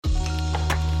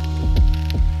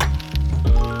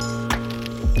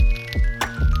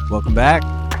Welcome back,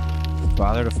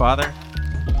 Father to Father.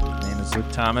 My name is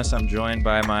Luke Thomas. I'm joined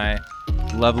by my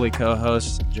lovely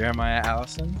co-host, Jeremiah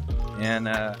Allison. And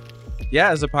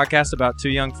it's a podcast about two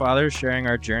young fathers sharing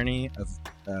our journey of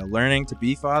learning to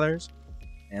be fathers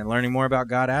and learning more about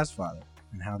God as Father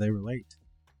and how they relate.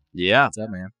 Yeah. What's up,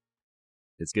 man?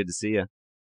 It's good to see you.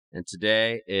 And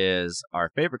today is our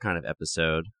favorite kind of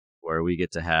episode where we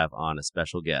get to have on a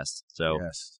special guest. So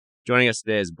Joining us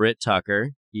today is Britt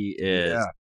Tucker. He is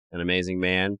an amazing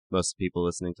man. Most people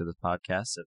listening to this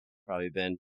podcast have probably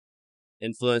been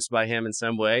influenced by him in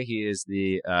some way. He is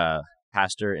the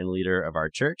pastor and leader of our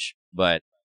church, but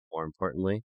more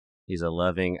importantly, he's a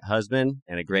loving husband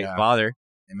and a great father.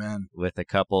 Amen. With a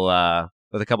couple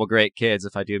great kids,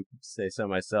 if I do say so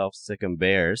myself, sick 'em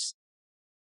bears.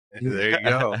 There you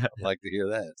go. I'd like to hear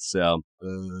that. So,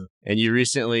 and you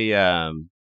recently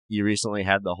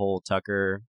had the whole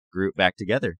Tucker group back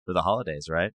together for the holidays,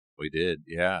 right? We did,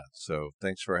 yeah. So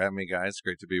thanks for having me, guys.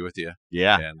 Great to be with you.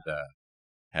 Yeah.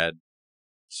 And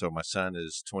so my son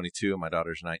is 22 and my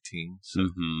daughter's 19. So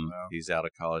he's out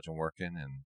of college and working,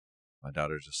 and my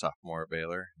daughter's a sophomore at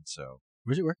Baylor. And so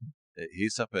where's he working?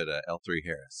 He's up at L3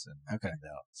 Harris. In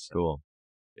Dallas. So, cool.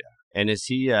 Yeah. And is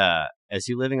he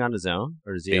living on his own,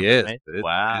 or does he? He is.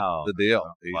 Wow. It's the deal.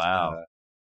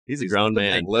 He's a grown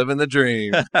man, living the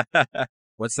dream.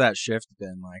 What's that shift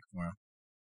been like for him?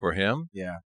 For him?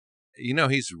 Yeah. You know,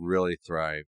 he's really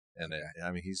thrived in it.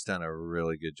 I mean, he's done a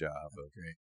really good job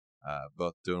of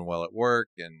both doing well at work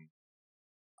and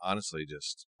honestly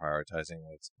just prioritizing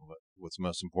what's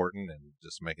most important and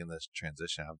just making this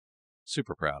transition. I'm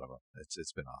super proud of him.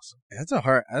 It's been awesome. That's a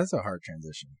hard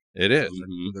transition. It is.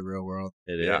 To the real world.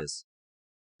 It is.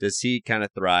 Does he kind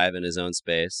of thrive in his own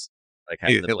space? Like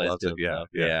having the place to himself?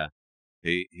 Yeah.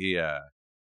 He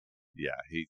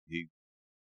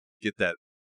get that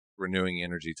renewing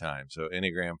energy time. So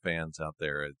Enneagram fans out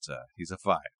there, he's a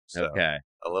 5. So a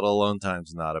little alone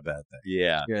time's not a bad thing.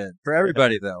 Yeah. Good. For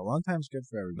everybody, though. Alone time's good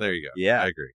for everybody. There you go. Yeah. I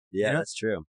agree. Yeah, that's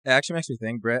true. It actually makes me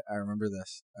think, Britt, I remember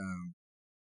this.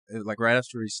 Like right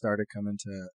after we started coming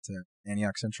to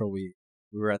Antioch Central, we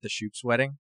were at the Shoop's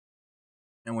wedding.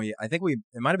 And it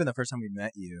might have been the first time we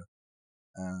met you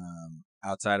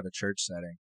outside of a church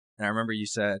setting. And I remember you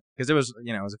said, because it was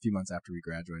a few months after we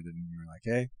graduated, and you were like,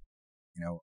 hey,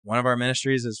 one of our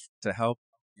ministries is to help,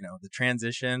 the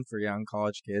transition for young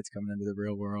college kids coming into the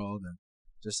real world. And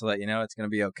just to let you know, it's going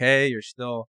to be okay. You're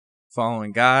still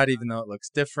following God, even though it looks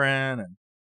different. And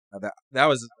that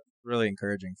was really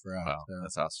encouraging for us. Wow,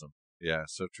 that's awesome. Yeah,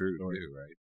 so true too,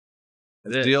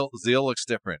 right? Zeal looks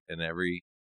different in every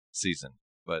season,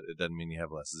 but it doesn't mean you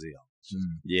have less zeal.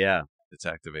 It's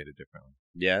activated differently.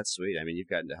 Yeah, it's sweet. I mean, you've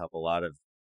gotten to help a lot of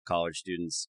college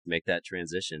students make that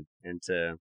transition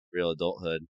into real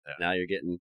adulthood. Yeah. Now you're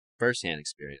getting firsthand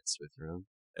experience with your own.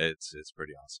 It's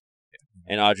pretty awesome.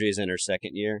 Yeah. And Audrey's in her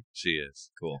second year. She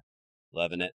is. Cool.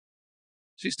 Loving it.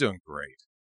 She's doing great.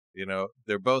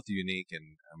 They're both unique,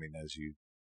 and I mean, as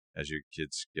your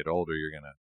kids get older, you're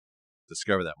gonna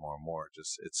discover that more and more.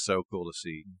 It's so cool to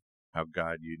see how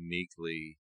God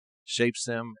uniquely shapes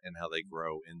them and how they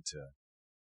grow into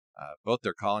both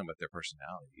their calling, but their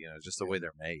personality. Just the way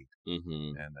they're made.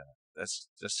 Mm-hmm. And that's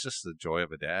just the joy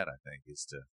of a dad. I think is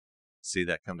to see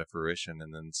that come to fruition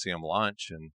and then see them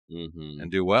launch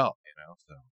and do well.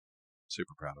 So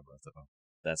super proud of both of them.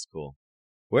 That's cool.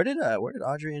 Where did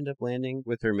Audrey end up landing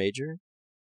with her major?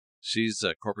 She's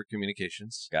corporate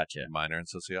communications. Gotcha. Minor in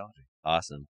sociology.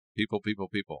 Awesome. People.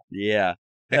 Yeah.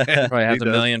 Probably has a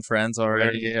million friends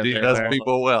already. She does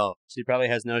people well. She probably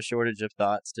has no shortage of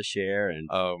thoughts to share. And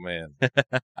oh man,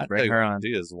 I'd bring her on.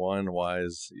 She is one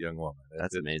wise young woman.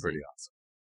 That's amazing. Pretty awesome.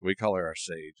 We call her our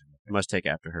sage. Must take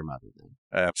after her mother then.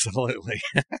 Absolutely.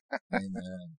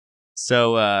 Amen.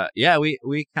 So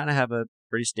we kind of have a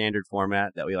pretty standard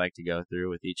format that we like to go through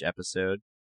with each episode.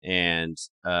 And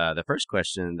the first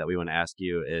question that we want to ask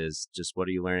you is just, what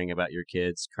are you learning about your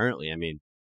kids currently? I mean,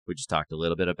 we just talked a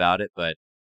little bit about it, but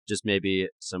just maybe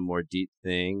some more deep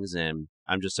things. And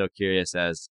I'm just so curious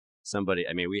as somebody,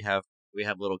 I mean, we have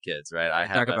little kids, right?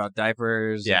 Talk about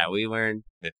diapers. Yeah,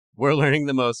 we're learning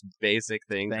the most basic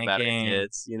things about our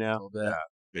kids, A little bit.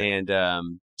 Yeah.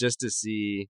 And just to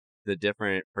see the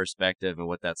different perspective and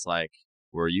what that's like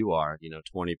where you are,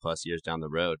 20 plus years down the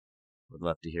road. Would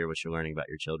love to hear what you're learning about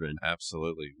your children.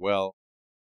 Absolutely. Well,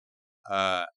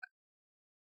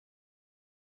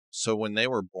 so when they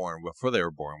were born, before they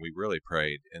were born, we really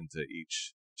prayed into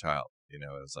each child. It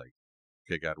was like,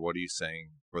 okay, God, what are you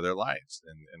saying for their lives?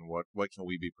 And what can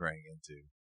we be praying into?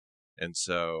 And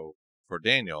so for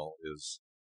Daniel is,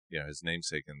 his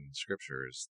namesake in scripture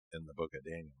is in the book of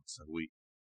Daniel. So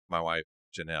my wife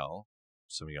Janelle,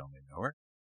 some of y'all may know her,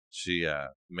 she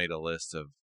made a list of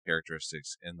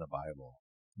characteristics in the Bible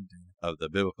of the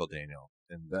biblical Daniel,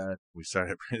 and that we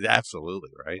started absolutely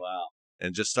right. Wow.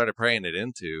 And just started praying it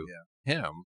into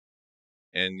him,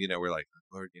 and we're like,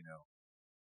 Lord,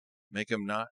 make him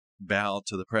not bow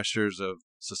to the pressures of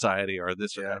society or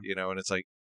this or that, and it's like,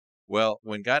 well,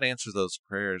 when God answers those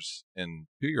prayers in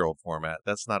 2-year-old format,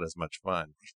 that's not as much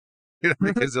fun.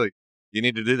 Because like, you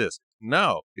need to do this.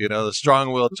 No, the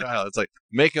strong-willed child. It's like,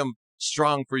 make him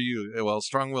strong for you. Well,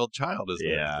 strong-willed child is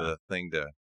the thing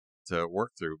to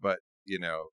work through. But,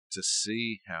 to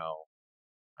see how,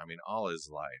 all his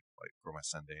life, like for my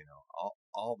son Daniel,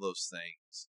 all those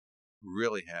things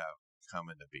really have come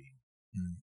into being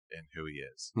in who he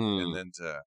is. And then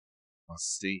to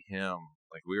see him,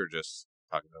 like we were just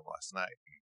talking to him last night,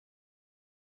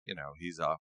 and, he's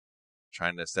off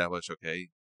trying to establish, okay,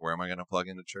 where am I going to plug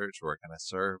into church? Where can I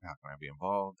serve? How can I be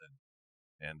involved?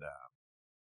 And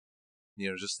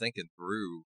just thinking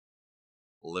through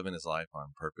living his life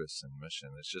on purpose and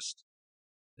mission.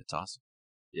 It's awesome.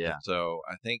 Yeah. So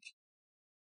I think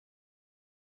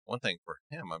one thing for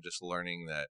him, I'm just learning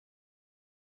that,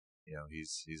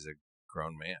 he's a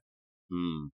grown man,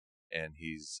 and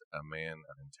he's a man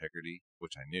of integrity,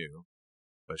 which I knew,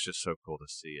 but it's just so cool to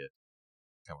see it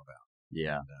come about.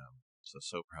 Yeah. And,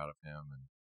 so proud of him. And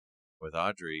with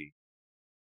Audrey,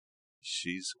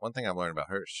 one thing I've learned about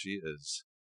her, she is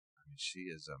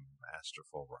a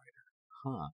masterful writer.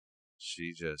 Huh.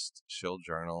 She'll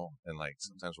journal, and like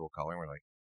sometimes we'll call her and we're like,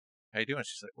 how you doing?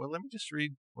 She's like, well, let me just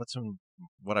read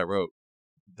what I wrote.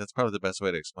 That's probably the best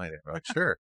way to explain it. We're like,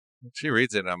 sure. She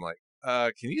reads it and I'm like,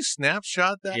 can you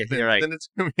snapshot that? Yeah, you're right. Then it's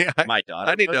me. My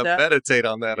daughter. I need to meditate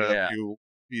on that Yeah. a few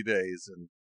days. And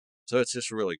so it's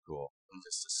just really cool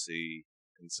just to see.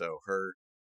 And so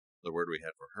the word we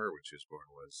had for her when she was born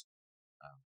was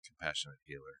compassionate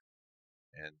healer.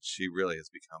 And she really has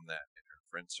become that in her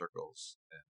friend circles,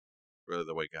 and really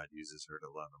the way God uses her to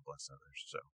love and bless others.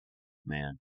 So,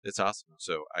 man, it's awesome.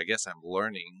 So I guess I'm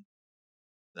learning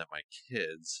that my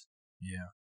kids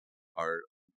are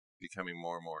becoming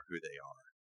more and more who they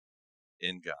are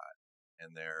in God,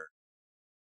 and they're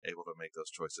able to make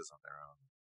those choices on their own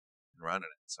and running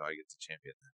it. So I get to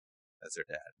champion that as their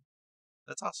dad.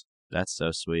 That's awesome. That's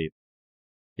so sweet.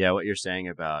 Yeah, what you're saying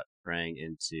about praying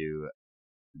into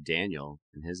Daniel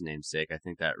and his namesake, I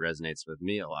think that resonates with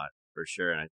me a lot for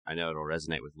sure. And I know it'll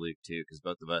resonate with Luke too, because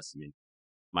both of us,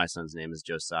 my son's name is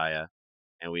Josiah,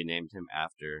 and we named him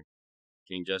after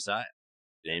King Josiah.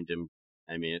 Named him,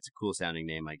 it's a cool sounding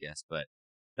name, I guess, but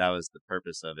that was the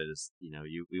purpose of it is,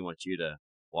 we want you to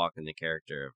walk in the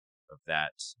character of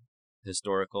that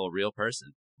historical real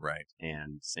person. Right.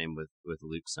 And same with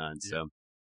Luke's son. Yeah. So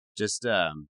just,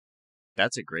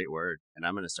 that's a great word. And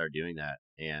I'm going to start doing that.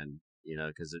 And,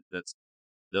 because that's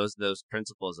those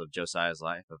principles of Josiah's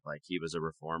life of like, he was a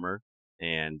reformer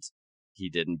and he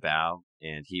didn't bow.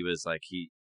 And he was like,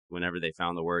 whenever they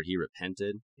found the word, he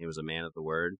repented. He was a man of the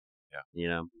word.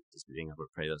 Yeah. Just being able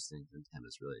to pray those things into him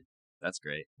is that's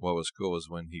great. What was cool was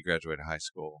when he graduated high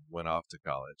school, went off to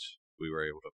college, we were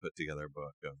able to put together a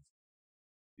book of,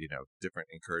 different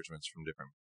encouragements from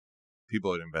different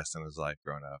people who had invested in his life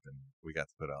growing up. And we got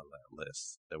to put on that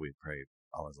list that we prayed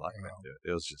all his life into.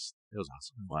 It was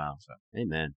awesome. Wow. So.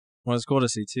 Amen. Well, it's cool to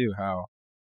see too how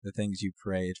the things you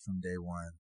prayed from day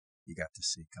one, you got to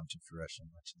see come to fruition,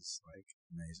 which is like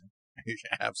amazing.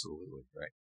 Absolutely.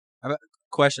 Right. I have a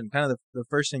question. Kind of the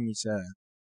first thing you said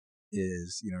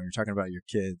is, you're talking about your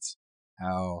kids,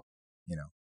 how,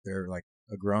 they're like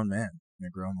a grown man and a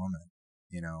grown woman,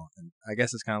 and I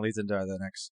guess this kind of leads into the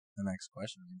next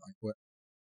question. Like what,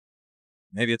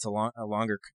 maybe it's a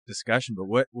longer discussion, but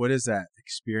what is that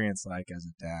experience like as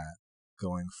a dad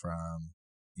going from,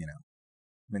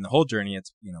 the whole journey,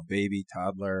 it's, baby,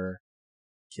 toddler,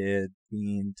 kid,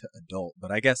 teen to adult, but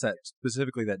I guess that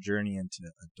specifically that journey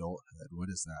into adulthood, what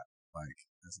is that like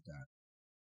as a dad?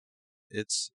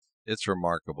 It's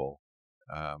remarkable.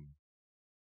 I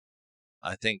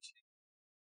think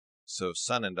so.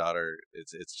 Son and daughter,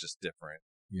 it's just different.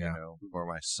 Yeah. For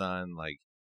my son, like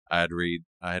I had read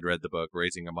the book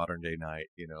Raising a Modern Day Knight,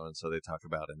 and so they talk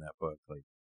about in that book, like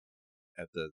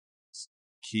at the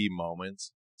key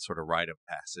moments, sort of rite of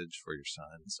passage for your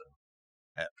son. So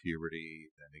at puberty,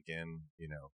 then again,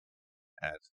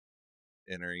 at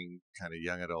entering kind of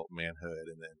young adult manhood,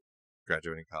 and then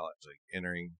graduating college, like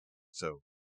entering, so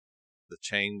the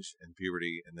change in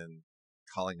puberty, and then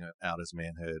calling out his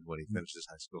manhood when he finishes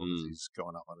high school, because he's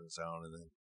going off on his own, and then,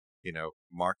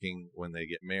 marking when they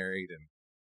get married, and,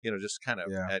 just kind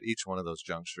of at each one of those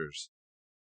junctures,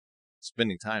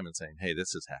 spending time and saying, hey,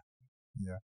 this is happening.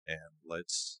 Yeah. and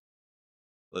let's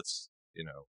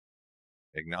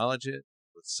acknowledge it,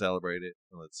 let's celebrate it,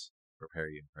 and let's prepare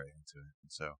you and pray into it.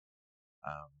 And so,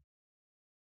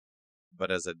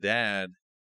 but as a dad,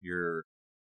 you're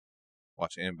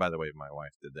watching. And by the way, my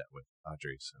wife did that with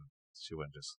Audrey, so she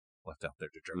wasn't just left out there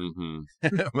to dry.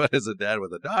 Mm-hmm. But as a dad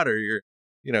with a daughter,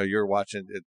 you're watching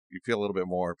it. You feel a little bit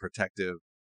more protective,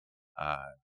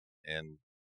 and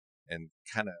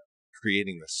kind of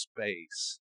creating the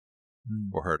space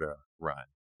for her to run.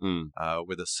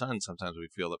 With a son, sometimes we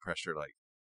feel the pressure, like,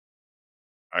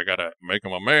 I gotta make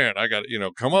him a man. I gotta,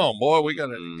 come on, boy, we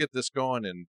gotta get this going.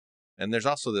 And there's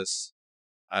also this,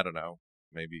 I don't know,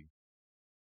 maybe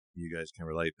you guys can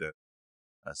relate, that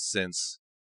a sense,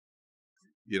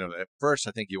 at first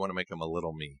I think you want to make him a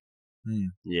little me.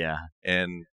 Yeah.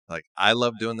 And like, I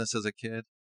love doing this as a kid,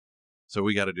 so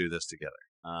we got to do this together.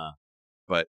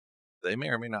 But they may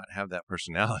or may not have that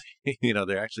personality.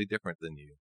 They're actually different than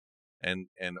you.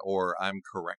 Or I'm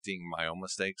correcting my own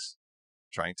mistakes,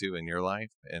 trying to, in your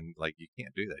life. And like, you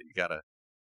can't do that.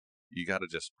 You gotta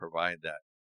just provide that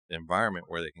environment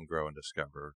where they can grow and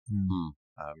discover.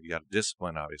 You got to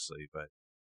discipline, obviously, but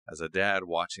as a dad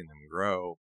watching them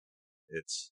grow,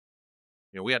 it's,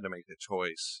 we had to make the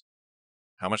choice.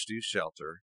 How much do you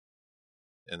shelter?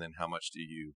 And then how much do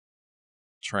you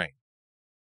train?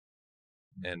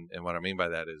 And what I mean by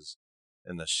that is,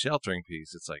 in the sheltering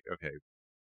piece, it's like, okay,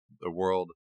 the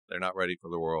world, they're not ready for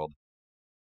the world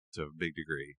to a big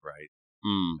degree, right?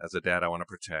 As a dad, I want to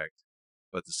protect.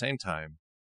 But at the same time,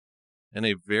 in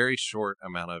a very short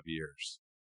amount of years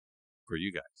for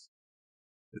you guys,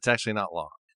 it's actually not long.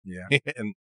 Yeah.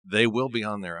 And they will be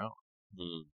on their own.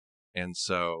 And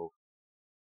so,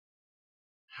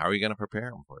 how are you going to prepare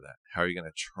them for that? How are you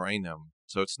going to train them?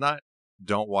 So it's not,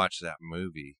 don't watch that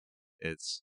movie.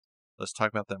 It's, let's talk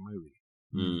about that movie.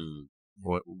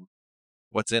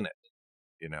 What's in it?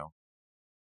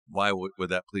 Why would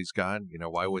that please God?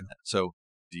 Why would that? So,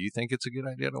 do you think it's a good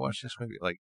idea to watch this movie?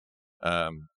 Like,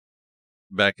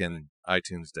 back in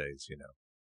iTunes days,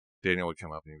 Daniel would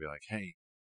come up and he'd be like, "Hey,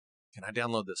 can I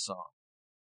download this song?"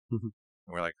 And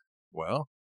we're like, "Well,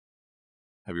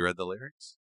 have you read the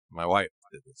lyrics?" My wife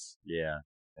did this. Yeah.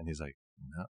 And he's like,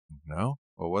 No.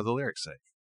 Well, what do the lyrics say?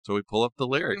 So we pull up the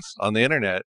lyrics on the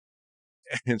internet,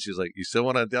 and she's like, "You still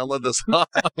want to download the song?"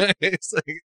 It's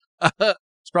like,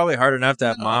 it's probably hard enough to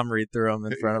have mom read through them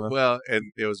in front of him. Well,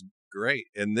 and it was great.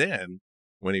 And then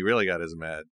when he really got his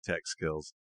mad tech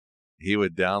skills, he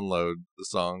would download the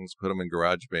songs, put them in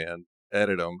GarageBand,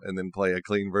 edit them, and then play a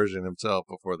clean version himself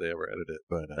before they ever edit it.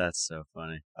 But that's so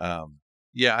funny.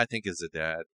 Yeah, I think as a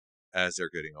dad, as they're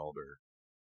getting older,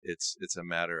 it's a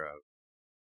matter of,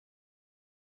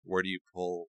 where do you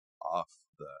pull off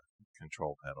the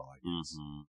control pedal, I guess,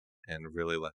 and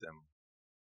really let them,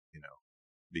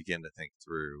 begin to think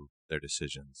through their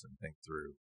decisions and think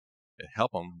through,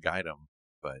 help them, guide them,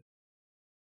 but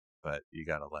you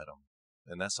got to let them.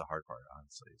 And that's the hard part,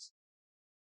 honestly, is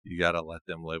you got to let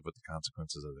them live with the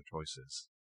consequences of their choices,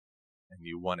 and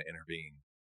you want to intervene.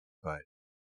 But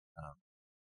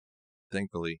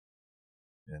thankfully,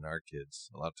 in our kids,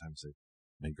 a lot of times they've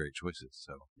made great choices.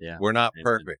 So yeah, we're not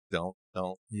perfect. Don't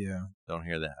hear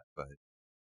that. But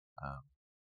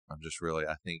I'm just really,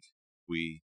 I think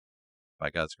we, by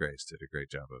God's grace, did a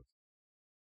great job of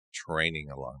training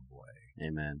along the way.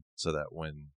 Amen. So that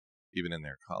when, even in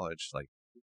their college, like,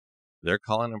 they're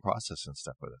calling and processing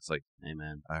stuff with us. Like,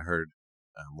 amen. I heard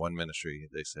one ministry,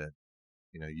 they said,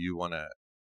 you want to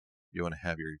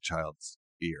have your child's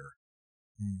ear,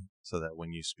 so that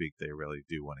when you speak, they really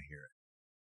do want to hear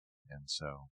it. And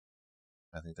so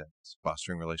I think that's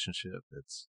fostering relationship.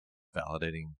 It's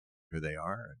validating who they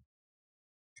are and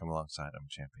come alongside them,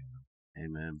 champion them.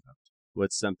 Amen.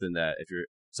 What's something that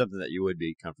you would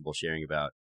be comfortable sharing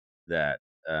about that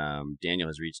Daniel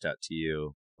has reached out to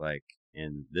you, like,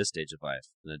 in this stage of life,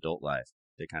 in adult life,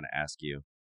 to kind of ask you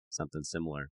something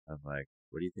similar of like,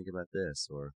 what do you think about this?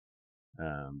 Or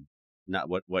not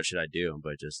what should I do,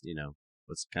 but just,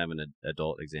 what's kind of an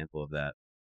adult example of that?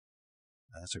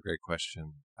 That's a great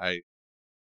question.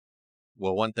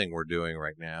 Well, one thing we're doing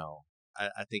right now,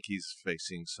 I think he's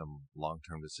facing some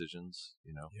long-term decisions,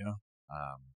 Yeah.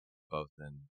 Both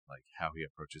in like how he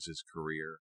approaches his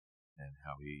career and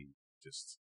how he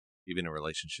just, even in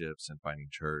relationships and finding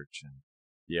church, and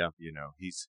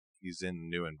he's in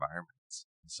new environments.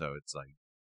 So it's like,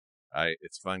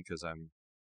 it's fun because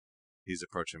he's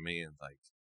approaching me and like,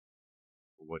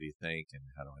 what do you think? And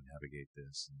how do I navigate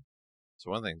this? And so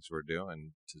one of the things we're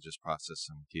doing to just process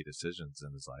some key decisions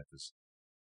in his life is,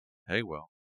 hey, well,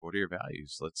 what are your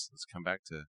values? Let's come back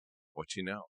to what you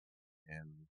know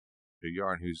and who you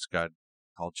are and who's God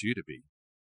called you to be.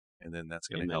 And then that's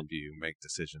going to help you make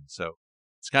decisions. So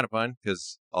it's kind of fun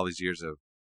because all these years of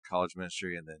college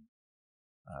ministry and then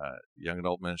young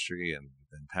adult ministry and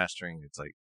then pastoring, it's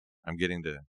like I'm getting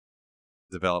to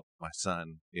develop my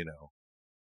son.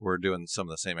 We're doing some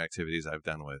of the same activities I've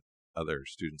done with other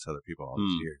students, other people all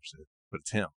these years, but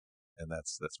it's him, and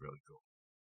that's really cool.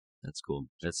 That's cool.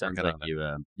 It sounds like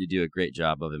you do a great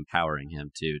job of empowering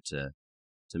him too to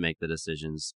make the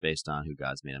decisions based on who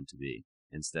God's made him to be,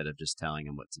 instead of just telling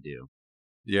him what to do.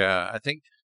 Yeah, I think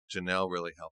Janelle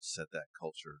really helped set that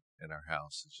culture in our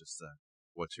house. It's just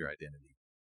what's your identity?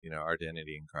 Our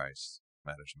identity in Christ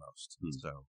matters most. And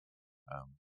so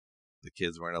the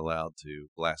kids weren't allowed to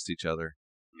blast each other,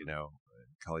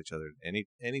 call each other.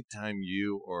 Anytime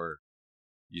you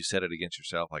said it against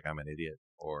yourself, like I'm an idiot,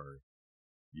 or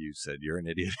you said you're an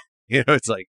idiot, it's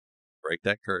like, break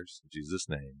that curse in Jesus'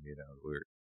 name.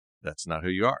 That's not who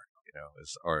you are,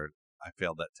 or I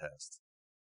failed that test.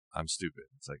 I'm stupid.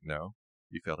 It's like, no,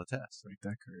 you failed a test. Break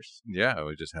that curse. Yeah,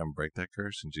 we just have them break that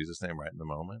curse in Jesus' name right in the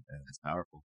moment. And that's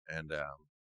powerful. And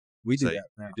we do that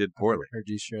now. You did poorly. I heard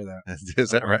you share that. Is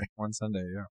that right? One Sunday,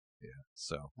 yeah. Yeah,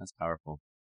 so. That's powerful.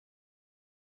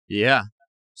 Yeah.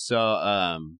 So,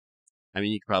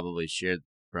 you could probably share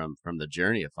from the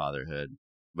journey of fatherhood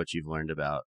what you've learned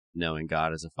about knowing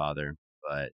God as a father,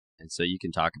 and so you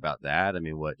can talk about that.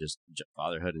 What just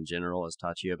fatherhood in general has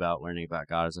taught you about learning about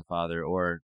God as a father,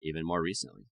 or even more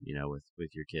recently,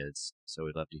 with your kids. So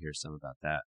we'd love to hear some about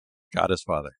that. God as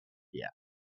father. Yeah.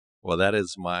 Well, that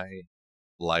is my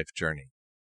life journey.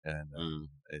 And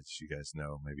as you guys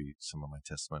know, maybe some of my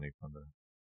testimony from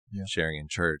the sharing in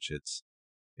church, it's,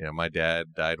 my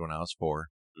dad died when I was 4.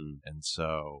 And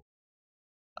so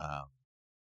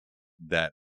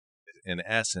that, in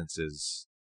essence, is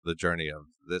the journey of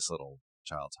this little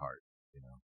child's heart.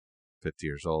 50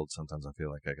 years old, sometimes I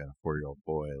feel like I got a 4-year-old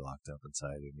boy locked up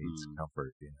inside who needs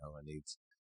comfort, and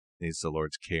needs the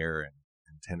Lord's care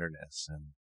and tenderness.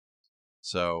 And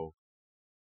so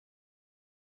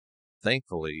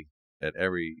thankfully, at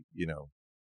every,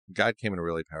 God came in a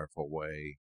really powerful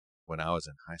way when I was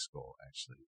in high school,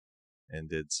 actually, and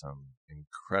did some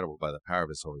incredible, by the power of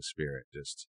His Holy Spirit,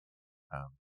 just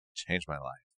changed my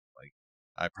life. Like,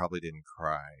 I probably didn't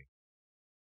cry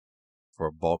for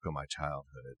a bulk of my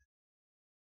childhood.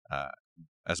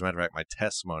 As a matter of fact, my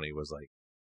testimony was like,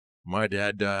 my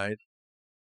dad died,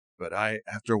 but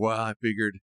after a while, I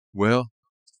figured, well,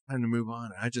 it's time to move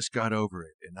on. I just got over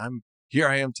it, and here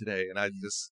I am today, and I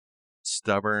just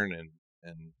stubborn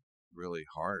and really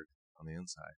hard on the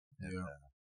inside. And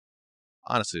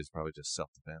honestly, it's probably just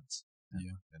self-defense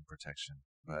and protection.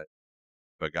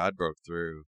 But God broke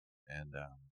through, and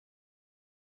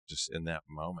just in that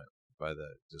moment,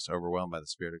 just overwhelmed by the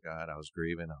Spirit of God, I was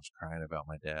grieving. I was crying about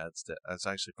my dad's death. I was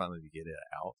actually finally to get it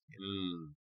out.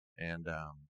 And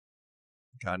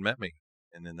God met me.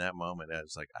 And in that moment, I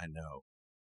was like, I know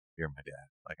you're my dad.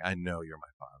 Like, I know you're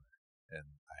my father. And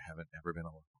I haven't ever been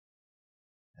alone.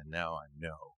 And now I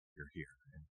know you're here.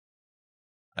 And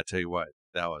I tell you what,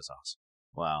 that was awesome.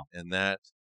 Wow. And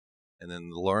then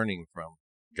learning from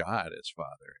God as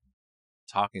Father, and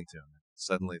talking to Him.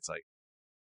 Suddenly it's like,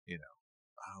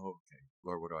 oh, okay,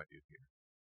 Lord, what do I do here?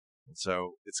 And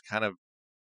so it's kind of,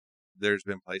 there's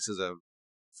been places of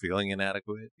feeling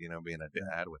inadequate, being a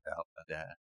dad without a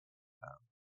dad.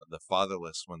 The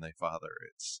fatherless, when they father,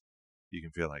 you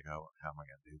can feel like, oh, how am I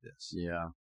going to do this? Yeah.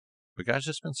 But God's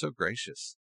just been so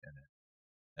gracious in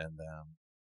it. And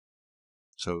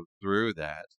so through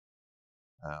that,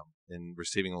 in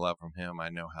receiving love from Him, I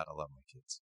know how to love my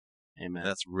kids. Amen. And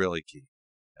that's really key.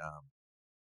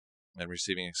 And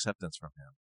receiving acceptance from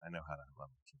Him, I know how to love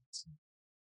my kids. And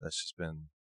that's just been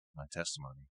my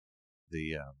testimony.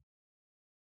 The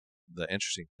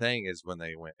interesting thing is when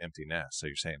they went empty nest. So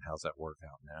you're saying, how's that work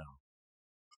out now?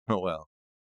 Well,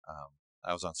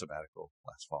 I was on sabbatical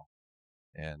last fall,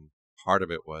 and part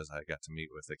of it was I got to meet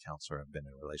with a counselor I've been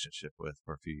in a relationship with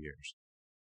for a few years,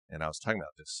 and I was talking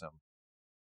about just some,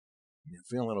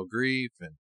 feeling a little grief,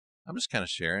 and I'm just kind of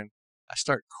sharing. I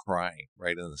start crying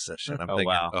right in the session. I'm thinking,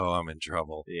 wow. Oh, I'm in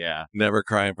trouble. Yeah. Never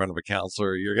cry in front of a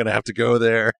counselor. You're going to have to go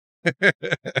there.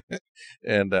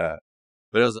 And, but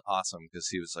it was awesome because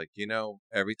he was like,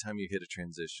 every time you hit a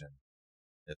transition,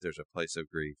 if there's a place of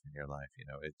grief in your life,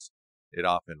 it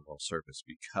often will surface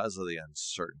because of the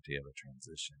uncertainty of a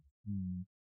transition.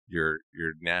 Your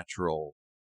natural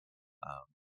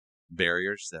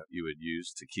barriers that you would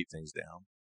use to keep things down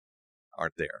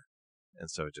aren't there. And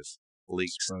so it just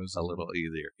leaks a little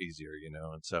easier,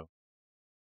 And so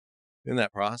in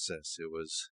that process, it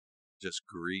was just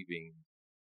grieving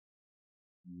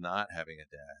not having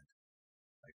a dad,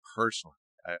 like personally,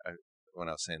 I when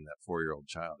I was saying that 4-year-old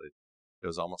child, it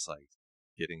was almost like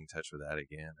getting in touch with that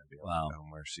again and being like, oh,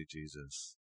 mercy,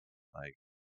 Jesus. Like,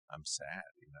 I'm sad,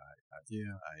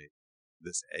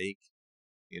 this ache,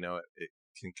 it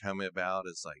can come about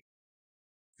as like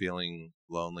feeling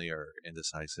lonely or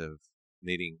indecisive,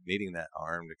 needing that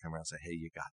arm to come around and say, hey, you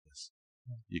got this,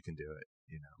 you can do it,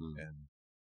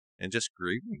 and just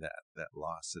grieving that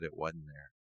loss that it wasn't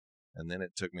there. And then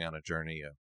it took me on a journey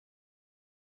of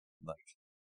like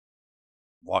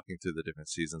walking through the different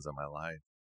seasons of my life.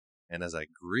 And as I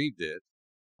grieved it,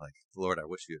 like, Lord, I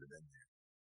wish you would have been there.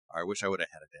 Or I wish I would have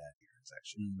had a dad here, is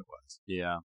actually what it was.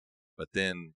 Yeah. But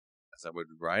then as I would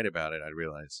write about it, I'd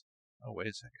realize, oh, wait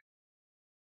a second.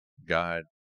 God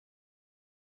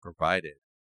provided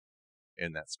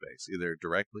in that space, either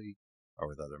directly or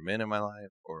with other men in my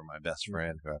life or my best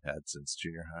friend who I've had since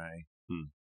junior high,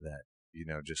 that,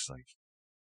 just like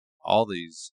all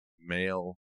these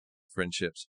male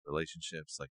friendships,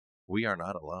 relationships, like we are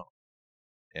not alone.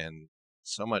 And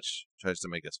so much tries to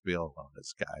make us feel alone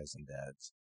as guys and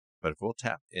dads. But if we'll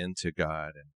tap into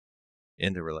God and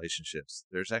into relationships,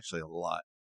 there's actually a lot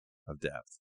of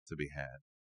depth to be had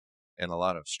and a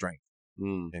lot of strength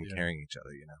in carrying each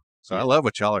other, So I love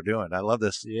what y'all are doing. I love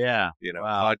this,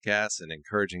 podcast and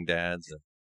encouraging dads and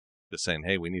just saying,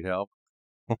 hey, we need help.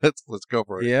 Let's go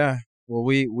for it. Yeah. Well,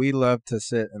 we love to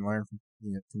sit and learn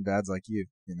from dads like you,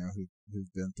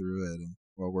 who've been through it, and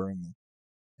we're in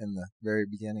the very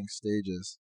beginning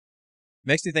stages.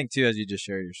 Makes me think too, as you just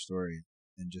share your story,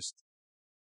 and just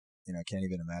I can't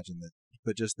even imagine that,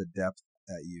 but just the depth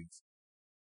that you've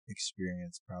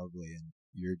experienced probably in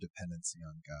your dependency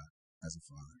on God as a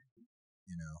father,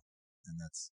 and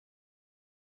that's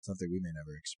something we may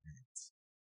never experience.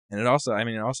 And it also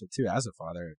too, as a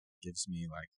father, it gives me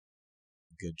like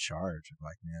a good charge of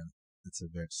like, man, it's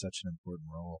such an important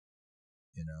role,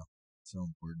 so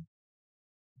important.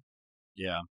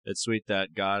 Yeah, it's sweet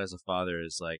that God as a father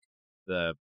is like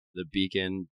the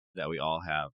beacon that we all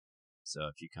have. So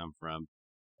if you come from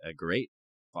a great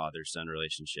father-son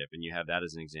relationship and you have that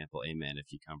as an example, amen.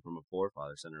 If you come from a poor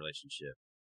father-son relationship,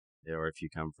 or if you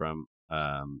come from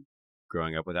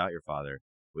growing up without your father,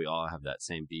 we all have that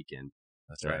same beacon.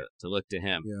 That's right. To look to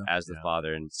him as the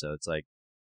father. And so it's like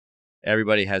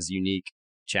everybody has unique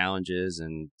challenges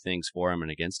and things for him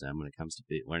and against them when it comes to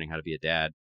learning how to be a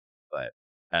dad. But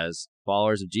as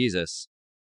followers of Jesus,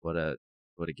 what a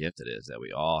gift it is that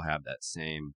we all have that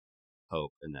same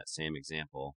hope and that same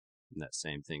example and that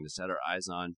same thing to set our eyes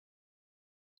on.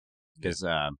 Because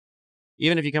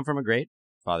even if you come from a great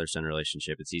father-son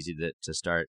relationship, it's easy to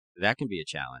start. That can be a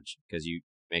challenge because you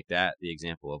make that the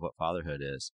example of what fatherhood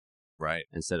is, right?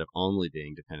 Instead of only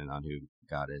being dependent on who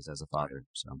God is as a father. Right.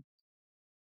 So,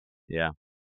 yeah,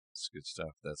 it's good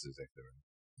stuff. That's exactly right.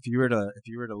 If you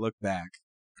were to look back,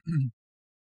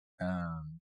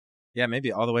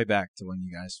 maybe all the way back to when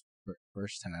you guys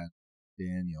first had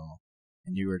Daniel,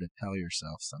 and you were to tell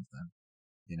yourself something,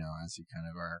 as you kind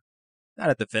of are not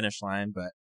at the finish line,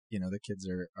 but the kids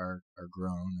are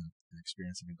grown and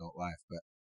experiencing adult life. But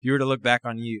if you were to look back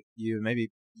on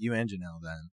maybe you and Janelle,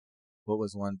 then what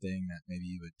was one thing that maybe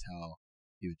you would tell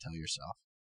yourself?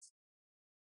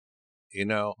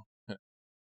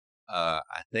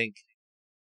 I think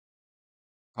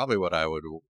probably what I would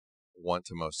want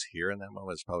to most hear in that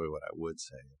moment is probably what I would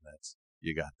say, and that's,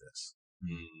 you got this.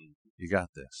 Mm-hmm. You got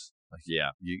this. Like,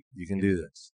 you can do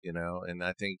this, and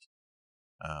I think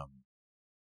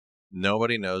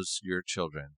nobody knows your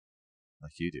children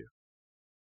like you do.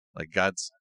 Like,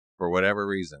 for whatever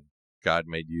reason, God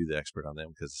made you the expert on them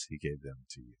because he gave them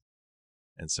to you.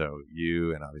 And so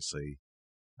you, and obviously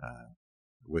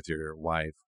with your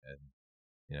wife,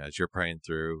 and as you're praying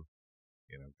through,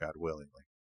 God willing, like,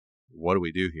 what do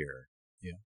we do here?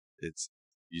 Yeah.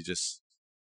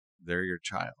 They're your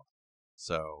child.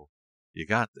 So you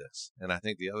got this. And I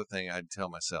think the other thing I'd tell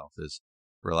myself is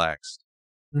relaxed.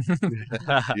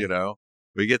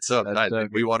 We get so excited.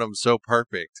 We want them so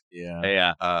perfect.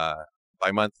 Yeah.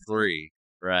 By month 3.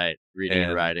 Right. Reading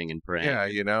and writing and praying.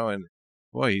 Yeah, and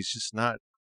boy, he's just not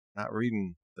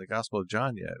reading the Gospel of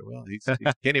John yet. Well, he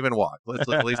can't even walk. Let's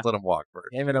at least let him walk first.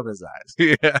 Can't even open his eyes.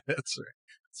 Yeah, that's right.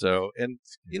 So, and,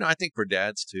 I think for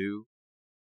dads too,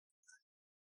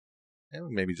 and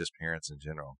maybe just parents in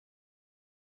general,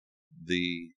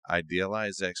 the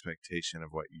idealized expectation of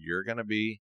what you're going to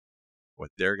be,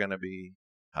 what they're going to be,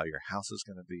 how your house is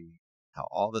going to be, how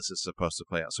all this is supposed to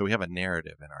play out. So we have a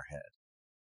narrative in our head.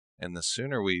 And the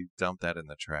sooner we dump that in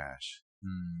the trash,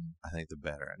 I think the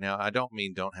better. Now, I don't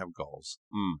mean don't have goals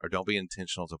or don't be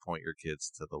intentional to point your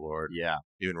kids to the Lord. Yeah.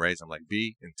 Even raise them. Like,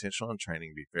 be intentional in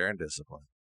training, be fair and disciplined.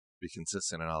 be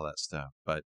consistent and all that stuff.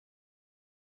 But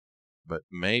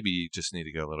maybe you just need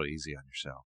to go a little easy on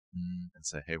yourself and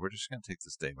say, hey, we're just going to take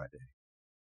this day by day,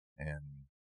 and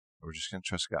we're just going to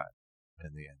trust God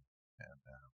in the end.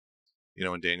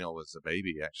 And when Daniel was a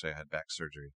baby, actually I had back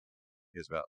surgery. He was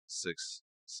about 6,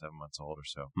 7 months old or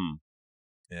so.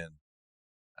 And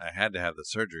I had to have the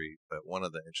surgery, but one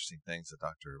of the interesting things the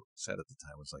doctor said at the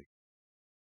time was like,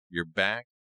 your back,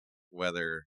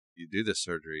 whether you do the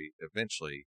surgery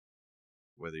eventually,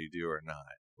 whether you do or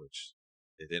not, which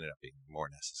it ended up being more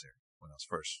necessary when I was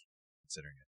first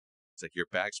considering it. It's like your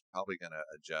back's probably going to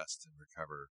adjust and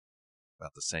recover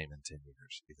about the same in 10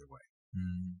 years either way.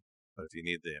 But if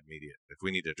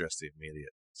we need to address the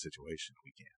immediate situation,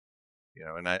 we can.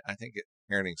 And I think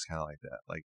parenting's kind of like that.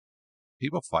 Like,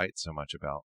 people fight so much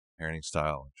about parenting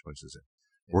style and choices. And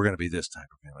we're going to be this type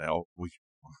of family. Oh, we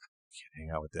can't hang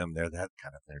out with them. They're that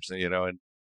kind of person,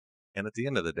 and at the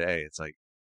end of the day, it's like,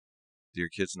 do your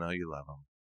kids know you love them?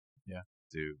 Yeah.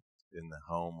 In the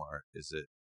home, is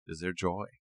there joy?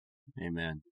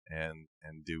 Amen. And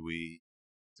do we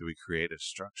create a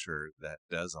structure that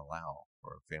does allow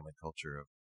for a family culture of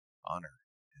honor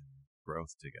and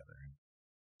growth together? And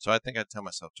so I think I tell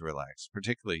myself to relax,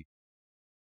 particularly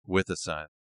with a son,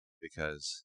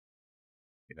 because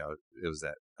it was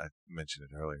that I mentioned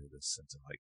it earlier, this sense of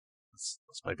like, let's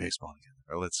play baseball together,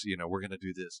 or let's we're going to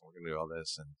do this and we're going to do all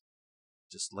this, and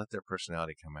just let their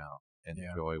personality come out and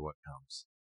enjoy what comes.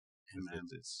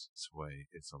 It's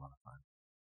a lot of fun.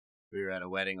 We were at a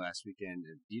wedding last weekend.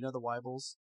 Do you know the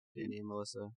Weibels, Danny and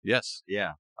Melissa? Yes.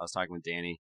 Yeah. I was talking with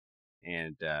Danny,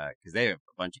 and because they have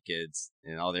a bunch of kids,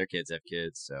 and all their kids have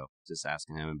kids, so just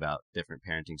asking him about different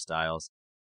parenting styles.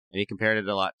 And he compared it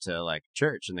a lot to like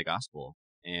church and the gospel.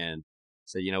 And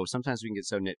so, sometimes we can get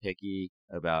so nitpicky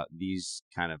about these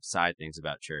kind of side things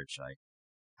about church, like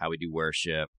how we do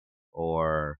worship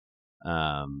or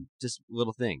just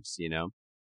little things, And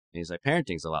he's like,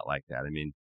 parenting's a lot like that. I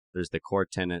mean, there's the core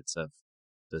tenets of,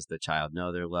 does the child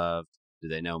know they're loved? Do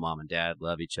they know mom and dad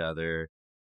love each other?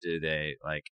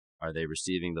 Are they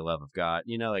receiving the love of God?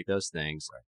 Like those things.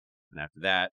 Right. And after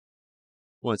that,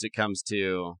 once it comes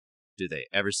to, do they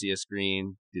ever see a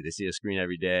screen? Do they see a screen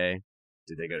every day?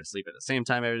 Do they go to sleep at the same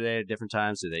time every day at different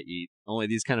times? Do they eat only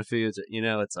these kind of foods?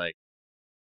 It's like,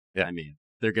 I mean,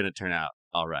 they're going to turn out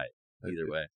all right either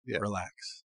way. Yeah.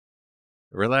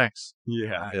 Relax.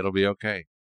 Yeah. It'll be okay.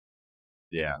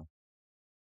 Yeah.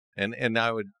 And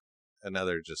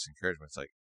another just encouragement, it's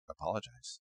like,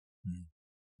 apologize.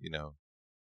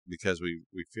 Because we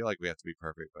feel like we have to be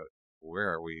perfect, but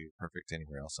where are we perfect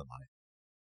anywhere else in life?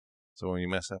 So when you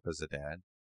mess up as a dad,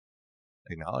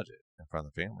 acknowledge it in front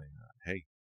of the family. Hey,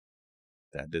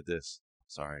 Dad did this.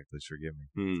 Sorry, please forgive me.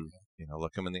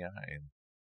 Look them in the eye, and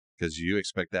because you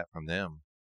expect that from them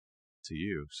to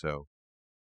you, so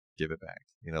give it back.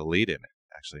 Lead in it,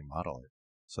 actually model it,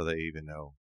 so they even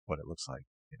know what it looks like.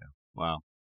 Wow.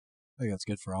 I think that's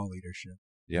good for all leadership.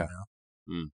 Yeah.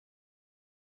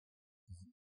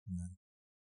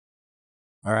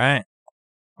 All right.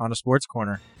 On to Sports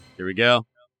Corner. Here we go.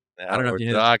 I don't know if you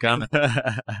knew that coming.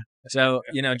 So,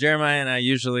 Jeremiah and I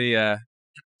usually,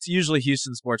 it's usually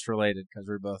Houston sports related because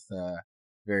we're both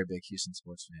very big Houston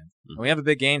sports fans. And we have a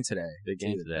big game today. Big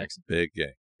game today. Big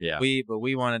game. Yeah. But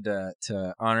we wanted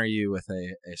to honor you with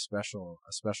a special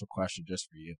question just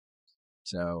for you.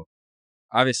 So,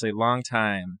 obviously,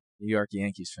 longtime New York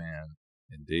Yankees fan.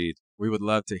 Indeed. We would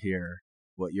love to hear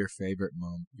what your favorite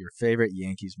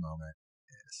Yankees moment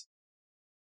is.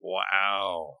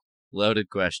 Wow. Loaded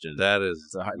question. That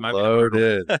is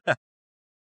loaded.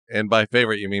 And by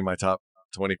favorite, you mean my top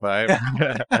 25?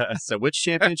 So which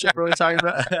championship are we talking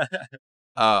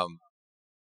about?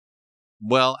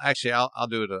 Well, actually, I'll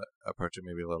do it, approach it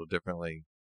maybe a little differently.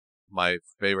 My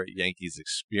favorite Yankees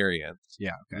experience.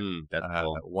 Yeah. Okay. That's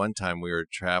cool. One time we were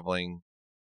traveling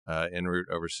en route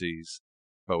overseas,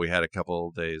 but we had a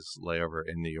couple days layover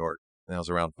in New York, and that was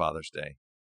around Father's Day.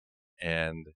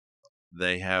 And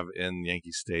they have in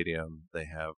Yankee Stadium, they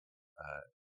have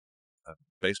a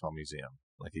baseball museum,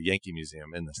 like a Yankee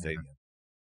museum in the stadium.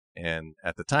 And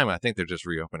at the time, I think they're just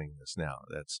reopening this now.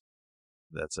 That's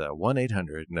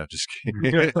 1-800. No, just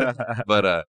kidding.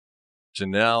 But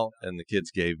Janelle and the kids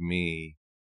gave me,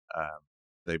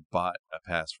 they bought a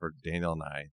pass for Daniel and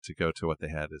I to go to what they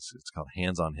had. It's called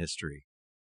Hands on History.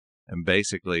 And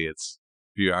basically, it's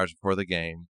a few hours before the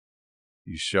game.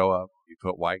 You show up, you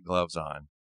put white gloves on,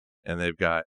 and they've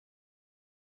got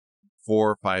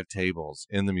 4 or 5 tables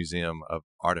in the museum of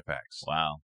artifacts.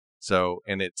 Wow. So,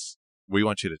 and we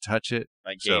want you to touch it.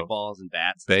 Like game balls and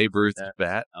bats? Babe Ruth's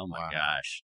bat. Oh, my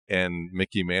gosh. And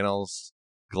Mickey Mantle's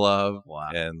glove. Wow.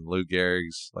 And Lou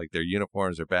Gehrig's, like their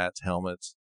uniforms, their bats,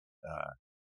 helmets.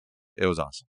 It was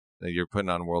awesome. You're putting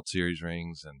on World Series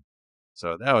rings, and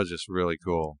so that was just really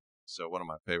cool. So one of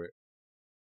my favorite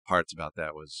parts about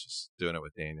that was just doing it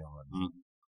with Daniel and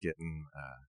getting.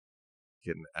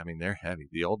 I mean, they're heavy.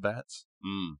 The old bats,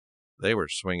 they were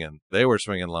swinging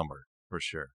lumber for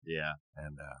sure. Yeah.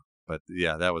 And but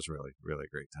yeah, that was really, really a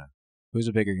great time. Who's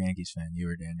a bigger Yankees fan, you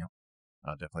or Daniel?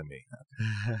 Oh, definitely me.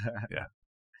 Yeah.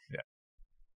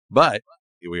 But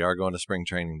we are going to spring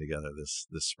training together this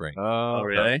spring. Oh,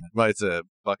 really? But it's a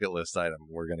bucket list item.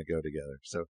 We're going to go together.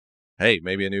 So, hey,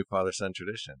 maybe a new father-son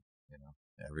tradition,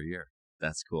 every year.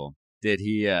 That's cool. Did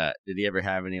he ever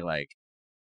have any like?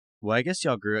 Well, I guess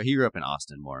he grew up in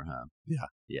Austin more, huh? Yeah.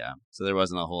 Yeah. So there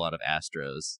wasn't a whole lot of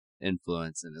Astros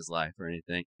influence in his life or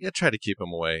anything. Yeah, try to keep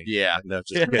him away. Yeah. No,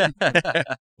 just kidding.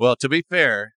 Well, to be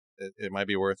fair, it might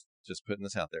be worth just putting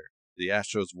this out there. The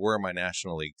Astros were my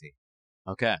National League team.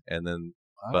 Okay. And then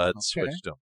Bud switched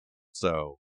them.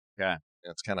 So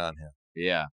it's kind of on him.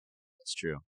 Yeah, that's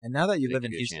true. And now that you live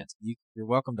in Houston, you're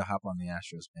welcome to hop on the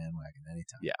Astros bandwagon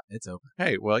anytime. Yeah. It's open.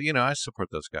 Hey, well, I support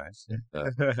those guys.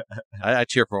 I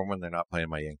cheer for them when they're not playing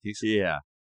my Yankees. Yeah.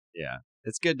 Yeah.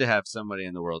 It's good to have somebody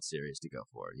in the World Series to go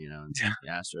for, and the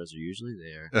Astros are usually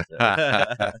there.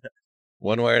 So.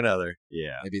 One way or another.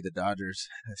 Yeah. Maybe the Dodgers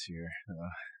this year.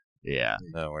 Yeah.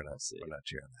 No, we're not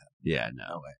cheering that. Yeah,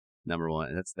 no way. Number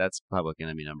one. That's public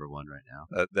enemy number one right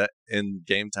now. That in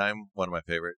game time, one of my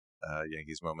favorite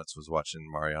Yankees moments was watching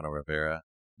Mariano Rivera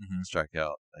strike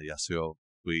out Yasuo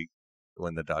Puig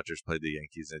when the Dodgers played the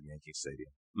Yankees in Yankee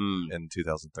Stadium in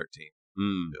 2013.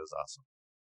 It was awesome.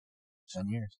 10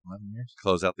 years, 11 years.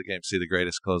 Close out the game. See the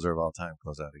greatest closer of all time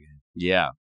close out a game.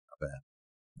 Yeah. Not bad.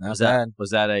 Not bad.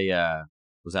 Was that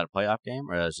a playoff game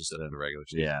or was it just a regular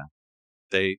season? Yeah.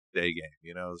 Day game.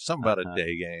 Something about a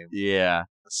day game. Yeah.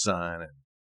 The sun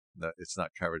and it's not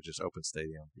covered, just open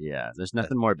stadium. Yeah. There's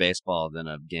nothing more baseball than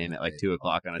a game at like 2:00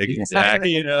 on a Tuesday.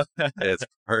 Exactly. It's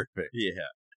perfect. Yeah.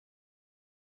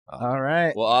 All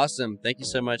right. Well, awesome. Thank you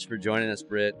so much for joining us,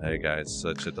 Britt. Hey guys,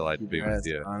 such a delight to be with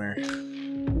you. Honor.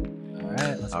 All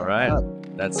right. Let's All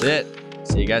right. That's it.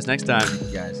 See you guys next time.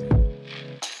 Thank you guys.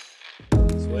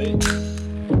 Sweet.